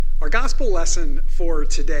Our gospel lesson for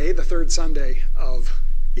today, the third Sunday of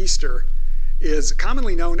Easter, is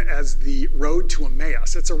commonly known as the road to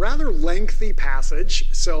Emmaus. It's a rather lengthy passage,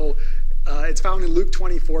 so it's found in Luke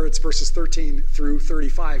 24. It's verses 13 through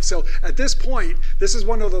 35. So at this point, this is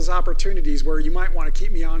one of those opportunities where you might want to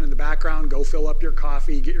keep me on in the background, go fill up your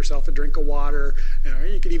coffee, get yourself a drink of water.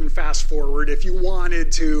 You could even fast forward if you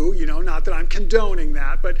wanted to, not that I'm condoning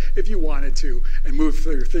that, but if you wanted to, and move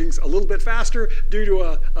through things a little bit faster due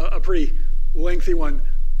to a pretty lengthy one,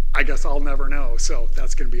 I guess I'll never know. So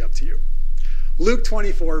that's going to be up to you. Luke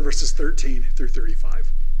 24, verses 13 through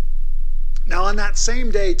 35. Now on that same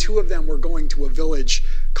day, two of them were going to a village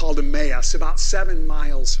called Emmaus, about 7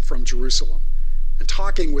 miles from Jerusalem, and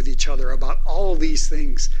talking with each other about all these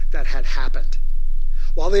things that had happened.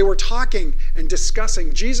 While they were talking and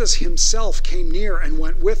discussing, Jesus himself came near and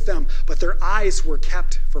went with them, but their eyes were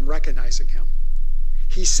kept from recognizing him.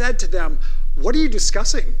 He said to them, "What are you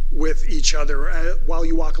discussing with each other while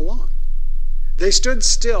you walk along?" They stood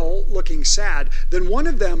still, looking sad. Then one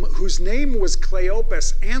of them, whose name was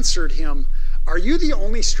Cleopas, answered him, "Are you the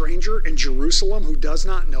only stranger in Jerusalem who does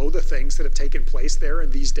not know the things that have taken place there in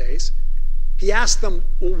these days?" He asked them,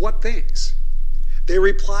 "Well, what things?" They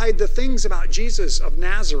replied, "The things about Jesus of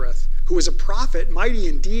Nazareth, who was a prophet, mighty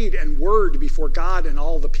in deed and word before God and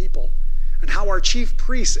all the people, and how our chief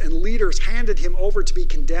priests and leaders handed him over to be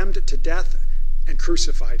condemned to death and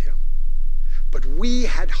crucified him. But we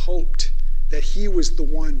had hoped that he was the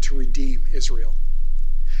one to redeem Israel.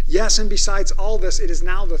 Yes, and besides all this, it is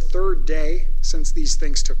now the third day since these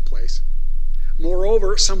things took place.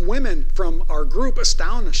 Moreover, some women from our group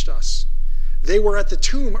astonished us. They were at the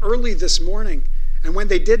tomb early this morning, and when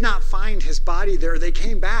they did not find his body there, they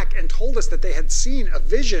came back and told us that they had seen a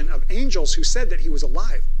vision of angels who said that he was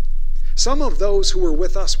alive. Some of those who were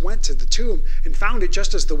with us went to the tomb and found it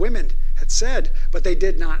just as the women had said, but they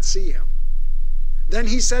did not see him." Then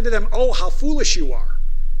he said to them, "Oh, how foolish you are,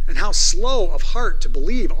 and how slow of heart to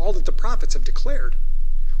believe all that the prophets have declared.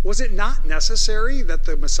 Was it not necessary that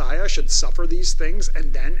the Messiah should suffer these things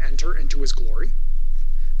and then enter into his glory?"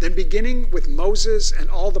 Then beginning with Moses and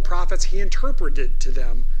all the prophets, he interpreted to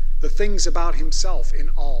them the things about himself in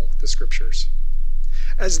all the scriptures.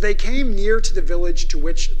 As they came near to the village to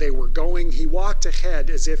which they were going, he walked ahead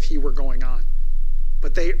as if he were going on.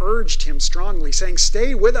 But they urged him strongly, saying,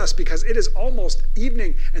 "Stay with us, because it is almost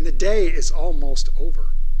evening and the day is almost over."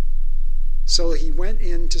 So he went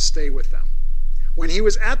in to stay with them. When he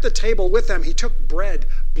was at the table with them, he took bread,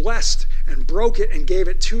 blessed, and broke it and gave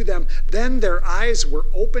it to them. Then their eyes were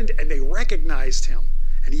opened and they recognized him,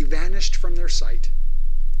 and he vanished from their sight.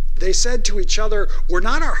 They said to each other, "Were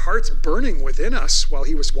not our hearts burning within us while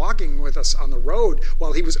he was walking with us on the road,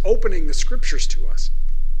 while he was opening the scriptures to us?"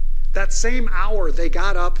 That same hour they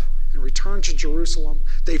got up and returned to Jerusalem.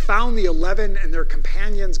 They found the 11 and their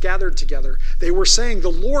companions gathered together. They were saying, "The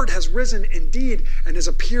Lord has risen indeed and has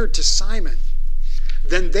appeared to Simon."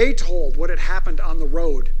 Then they told what had happened on the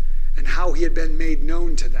road and how he had been made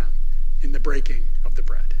known to them in the breaking of the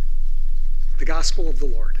bread. The gospel of the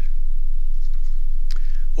Lord.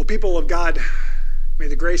 Well, people of God, may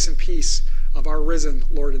the grace and peace of our risen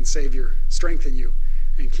Lord and Savior strengthen you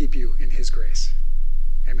and keep you in his grace.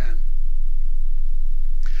 Amen.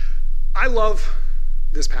 I love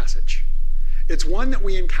this passage. It's one that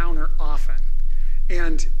we encounter often,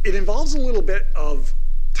 and it involves a little bit of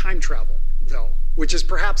time travel, though, which is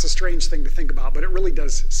perhaps a strange thing to think about, but it really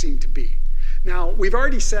does seem to be. Now, we've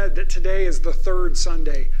already said that today is the third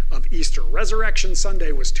Sunday of Easter. Resurrection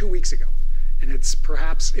Sunday was 2 weeks ago, and it's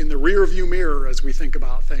perhaps in the rearview mirror as we think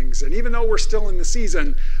about things. And even though we're still in the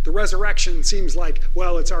season, the resurrection seems like,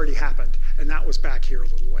 well, it's already happened, and that was back here a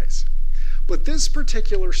little ways. But this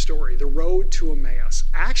particular story, the road to Emmaus,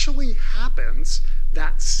 actually happens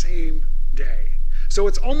that same day. So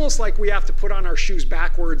it's almost like we have to put on our shoes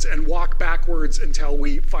backwards and walk backwards until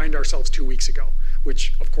we find ourselves 2 weeks ago,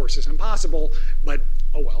 which of course is impossible, but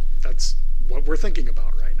oh well, that's what we're thinking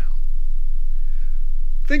about right now.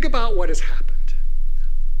 Think about what has happened.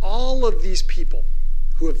 All of these people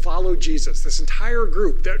who have followed Jesus, this entire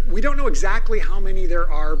group, that we don't know exactly how many there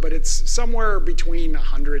are, but it's somewhere between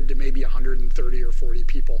 100 to maybe 130 or 40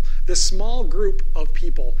 people. This small group of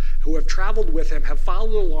people who have traveled with him have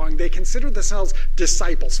followed along. They consider themselves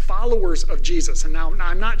disciples, followers of Jesus. And now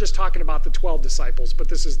I'm not just talking about the 12 disciples, but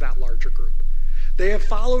this is that larger group. They have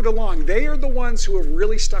followed along. They are the ones who have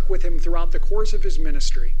really stuck with him throughout the course of his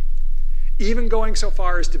ministry, even going so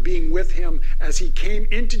far as to being with him as he came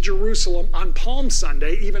into Jerusalem on Palm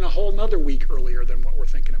Sunday, even a whole nother week earlier than what we're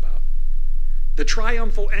thinking about. the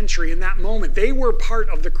triumphal entry in that moment. They were part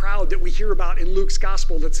of the crowd that we hear about in Luke's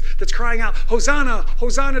gospel that's crying out, Hosanna,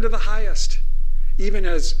 Hosanna to the highest. Even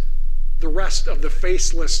as the rest of the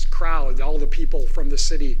faceless crowd, all the people from the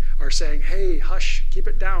city are saying, hey, hush, keep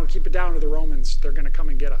it down to the Romans. They're going to come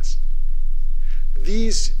and get us.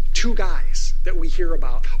 These two guys that we hear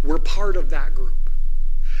about were part of that group.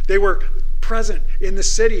 They were present in the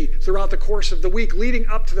city throughout the course of the week leading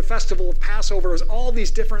up to the festival of Passover, as all these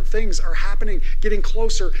different things are happening, getting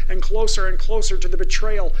closer and closer and closer to the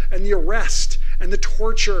betrayal and the arrest and the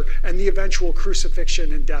torture and the eventual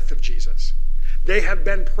crucifixion and death of Jesus. They have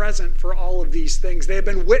been present for all of these things. They have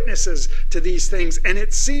been witnesses to these things. And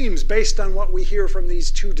it seems, based on what we hear from these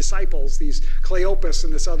two disciples, these Cleopas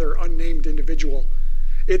and this other unnamed individual,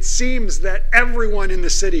 it seems that everyone in the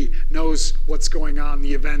city knows what's going on,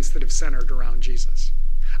 the events that have centered around Jesus.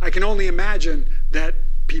 I can only imagine that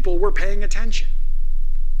people were paying attention.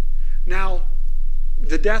 Now,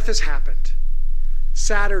 the death has happened.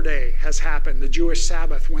 Saturday has happened, the Jewish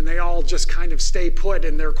Sabbath, when they all just kind of stay put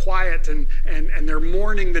and they're quiet and they're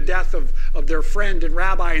mourning the death of their friend and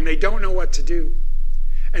rabbi, and they don't know what to do.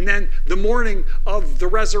 And then the morning of the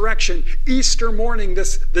resurrection, Easter morning,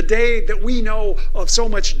 the day that we know of so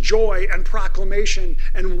much joy and proclamation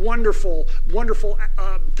and wonderful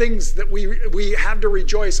things that we have to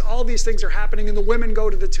rejoice. All these things are happening, and the women go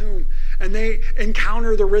to the tomb and they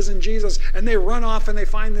encounter the risen Jesus, and they run off and they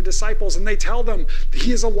find the disciples and they tell them,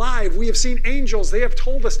 he is alive. We have seen angels. They have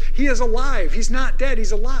told us he is alive. He's not dead.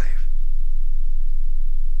 He's alive.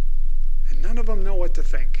 And none of them know what to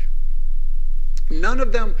think. None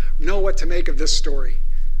of them know what to make of this story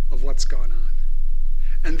of what's gone on.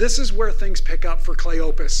 And this is where things pick up for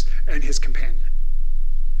Cleopas and his companion.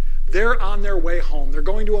 They're on their way home. They're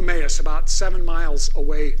going to Emmaus, about 7 miles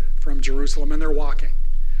away from Jerusalem, and they're walking.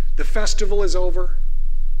 The festival is over.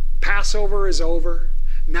 Passover is over.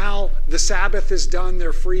 Now the Sabbath is done.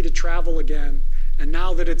 They're free to travel again. And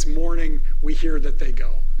now that it's morning, we hear that they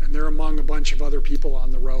go. And they're among a bunch of other people on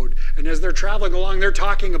the road. And as they're traveling along, they're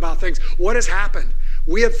talking about things. What has happened?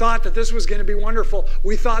 We had thought that this was going to be wonderful.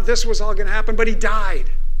 We thought this was all going to happen, but he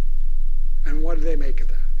died. And what do they make of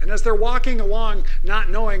that? And as they're walking along, not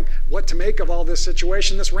knowing what to make of all this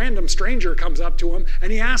situation, this random stranger comes up to them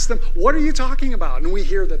and he asks them, what are you talking about? And we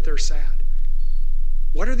hear that they're sad.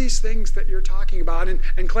 What are these things that you're talking about? And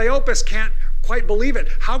Cleopas can't quite believe it.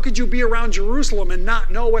 How could you be around Jerusalem and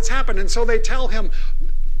not know what's happened? And so they tell him,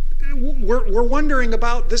 we're wondering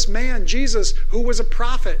about this man, Jesus, who was a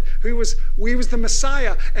prophet, he was the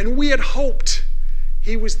Messiah, and we had hoped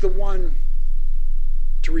he was the one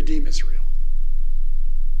to redeem Israel.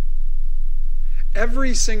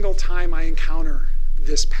 Every single time I encounter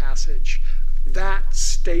this passage, that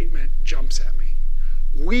statement jumps at me.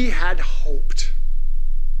 We had hoped.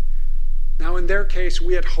 Now, in their case,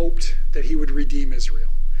 we had hoped that he would redeem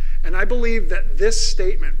Israel. And I believe that this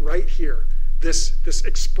statement right here, this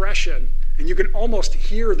expression, and you can almost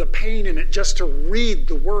hear the pain in it just to read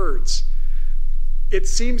the words, it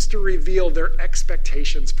seems to reveal their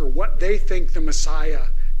expectations for what they think the Messiah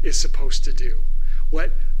is supposed to do,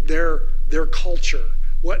 what their culture,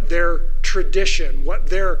 what their tradition, what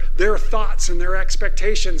their thoughts and their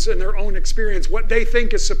expectations and their own experience, what they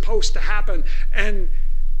think is supposed to happen. And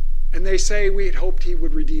they say we had hoped he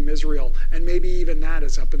would redeem Israel. And maybe even that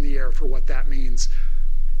is up in the air for what that means.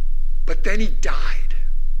 But then he died.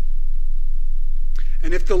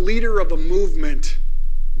 And if the leader of a movement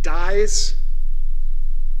dies,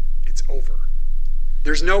 it's over.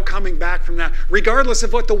 There's no coming back from that. Regardless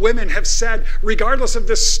of what the women have said, regardless of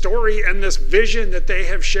this story and this vision that they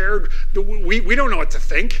have shared, we don't know what to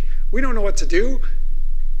think. We don't know what to do.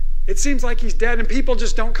 It seems like he's dead, and people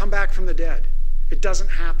just don't come back from the dead. It doesn't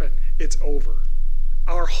happen. It's over.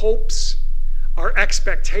 Our hopes, our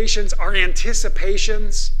expectations, our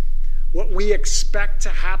anticipations, what we expect to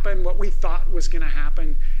happen, what we thought was going to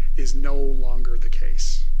happen, is no longer the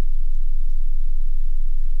case.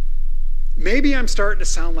 Maybe I'm starting to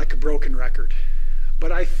sound like a broken record,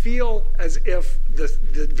 but I feel as if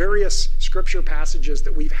the various scripture passages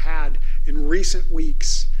that we've had in recent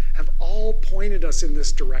weeks have all pointed us in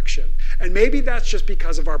this direction. And maybe that's just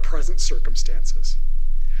because of our present circumstances.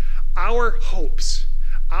 Our hopes,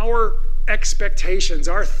 our expectations,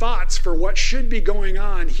 our thoughts for what should be going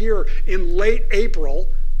on here in late April,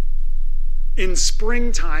 in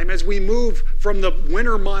springtime, as we move from the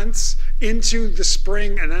winter months into the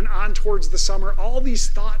spring and then on towards the summer, all these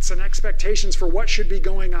thoughts and expectations for what should be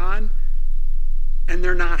going on, and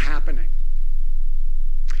they're not happening.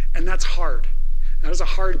 And that's hard. That is a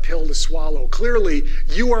hard pill to swallow. Clearly,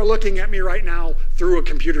 you are looking at me right now through a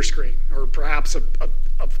computer screen, or perhaps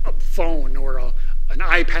a a phone or an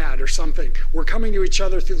iPad or something. We're coming to each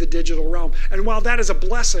other through the digital realm. And while that is a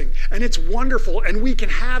blessing and it's wonderful and we can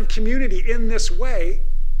have community in this way,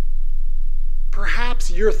 perhaps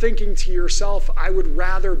you're thinking to yourself, I would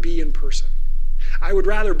rather be in person. I would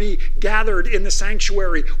rather be gathered in the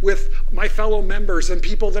sanctuary with my fellow members and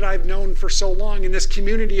people that I've known for so long in this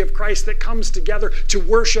community of Christ that comes together to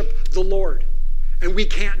worship the Lord. And we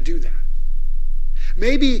can't do that.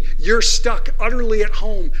 Maybe you're stuck utterly at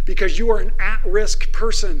home because you are an at-risk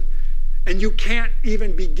person and you can't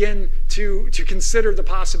even begin to consider the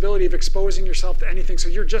possibility of exposing yourself to anything, so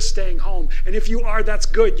you're just staying home. And if you are, that's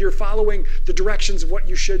good. You're following the directions of what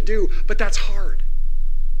you should do, but that's hard.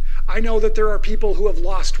 I know that there are people who have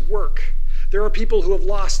lost work. There are people who have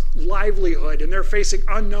lost livelihood and they're facing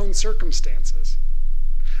unknown circumstances.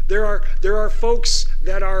 There are folks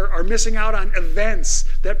that are missing out on events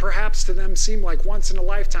that perhaps to them seem like once in a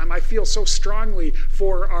lifetime. I feel so strongly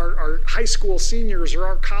for our high school seniors or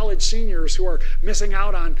our college seniors who are missing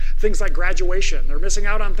out on things like graduation. They're missing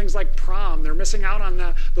out on things like prom. They're missing out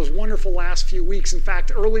on those wonderful last few weeks. In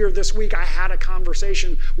fact, earlier this week, I had a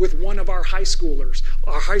conversation with one of our high schoolers,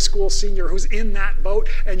 our high school senior who's in that boat,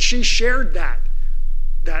 and she shared that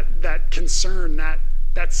concern,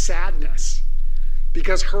 that sadness.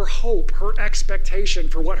 Because her hope, her expectation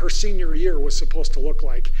for what her senior year was supposed to look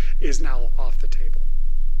like is now off the table.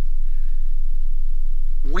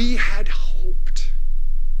 We had hoped.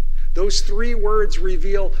 Those 3 words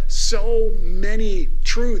reveal so many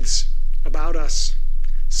truths about us,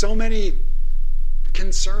 so many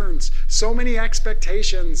concerns, so many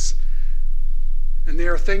expectations, and they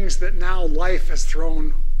are things that now life has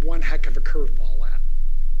thrown one heck of a curveball at.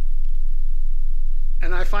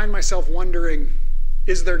 And I find myself wondering,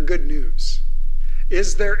 is there good news?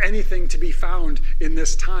 Is there anything to be found in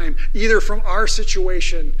this time, either from our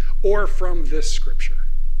situation or from this scripture?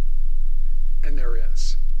 And there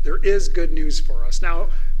is. There is good news for us. Now,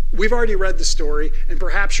 we've already read the story, and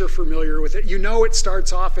perhaps you're familiar with it. You know it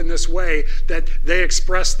starts off in this way, that they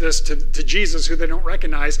express this to Jesus, who they don't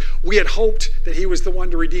recognize. We had hoped that he was the one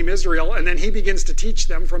to redeem Israel, and then he begins to teach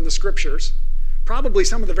them from the scriptures. Probably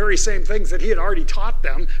some of the very same things that he had already taught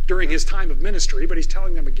them during his time of ministry, but he's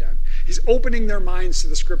telling them again. He's opening their minds to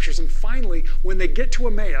the scriptures, and finally, when they get to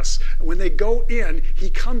Emmaus, when they go in, he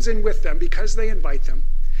comes in with them because they invite them.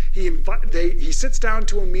 He sits down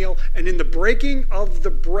to a meal, and in the breaking of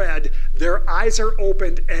the bread, their eyes are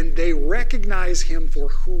opened, and they recognize him for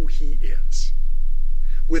who he is.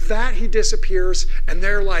 With that, he disappears, and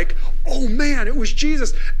they're like, oh man, it was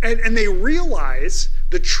Jesus. And they realize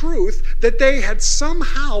the truth that they had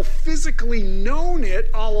somehow physically known it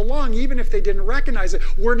all along, even if they didn't recognize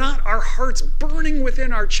it. Were not our hearts burning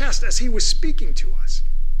within our chest as he was speaking to us?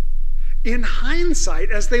 In hindsight,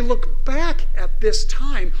 as they look back at this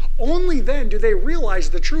time, only then do they realize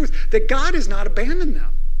the truth that God has not abandoned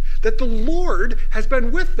them, that the Lord has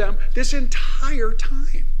been with them this entire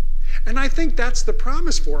time. And I think that's the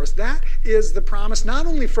promise for us. That is the promise not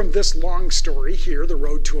only from this long story here, the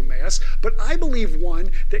road to Emmaus, but I believe one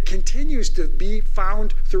that continues to be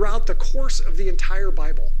found throughout the course of the entire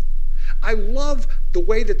Bible. I love the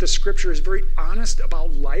way that the scripture is very honest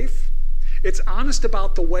about life. It's honest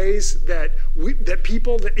about the ways that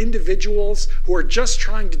people, that individuals who are just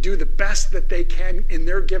trying to do the best that they can in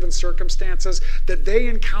their given circumstances, that they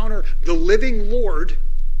encounter the living Lord.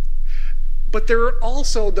 But there are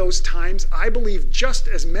also those times, I believe just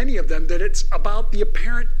as many of them, that it's about the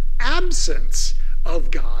apparent absence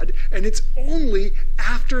of God, and it's only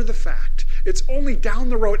after the fact. It's only down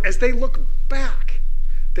the road as they look back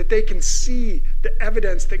that they can see the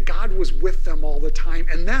evidence that God was with them all the time.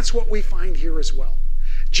 And that's what we find here as well.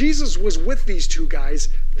 Jesus was with these 2 guys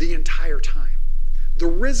the entire time. The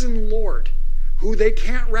risen Lord, who they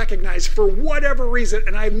can't recognize for whatever reason,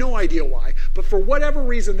 and I have no idea why, but for whatever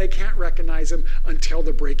reason they can't recognize him until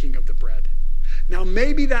the breaking of the bread. Now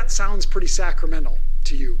maybe that sounds pretty sacramental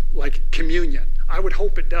to you, like communion. I would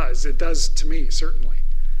hope it does. It does to me, certainly.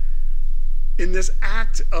 In this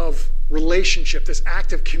act of relationship, this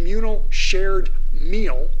act of communal shared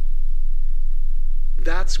meal,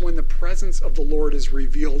 that's when the presence of the Lord is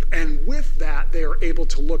revealed. And with that, they are able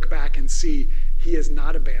to look back and see he has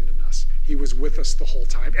not abandoned us. He was with us the whole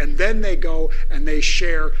time. And then they go and they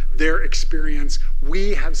share their experience.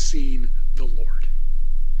 We have seen the Lord.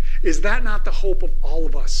 Is that not the hope of all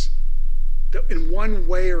of us? That in one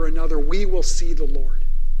way or another, we will see the Lord.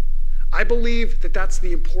 I believe that that's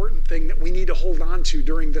the important thing that we need to hold on to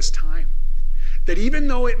during this time. That even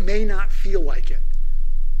though it may not feel like it,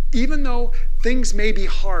 Even though things may be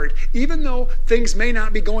hard, even though things may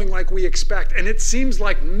not be going like we expect, and it seems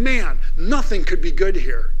like, man, nothing could be good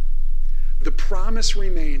here, the promise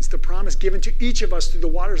remains, the promise given to each of us through the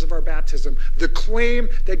waters of our baptism, the claim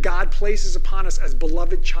that God places upon us as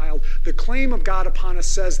beloved child, the claim of God upon us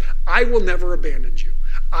says, I will never abandon you.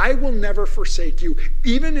 I will never forsake you,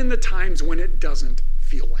 even in the times when it doesn't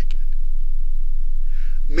feel like it.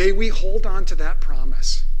 May we hold on to that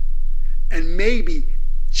promise, and maybe,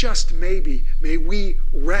 just maybe, may we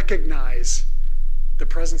recognize the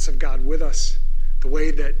presence of God with us, the way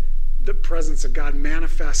that the presence of God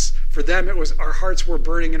manifests. For them, it was our hearts were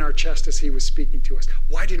burning in our chest as he was speaking to us.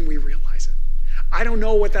 Why didn't we realize it? I don't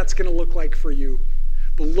know what that's going to look like for you,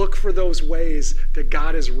 but look for those ways that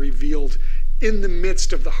God has revealed in the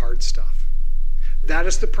midst of the hard stuff. That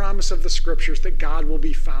is the promise of the scriptures, that God will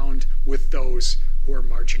be found with those who are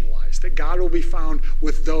marginalized, that God will be found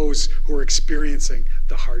with those who are experiencing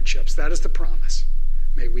the hardships. That is the promise.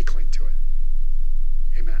 May we cling to it.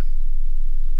 Amen.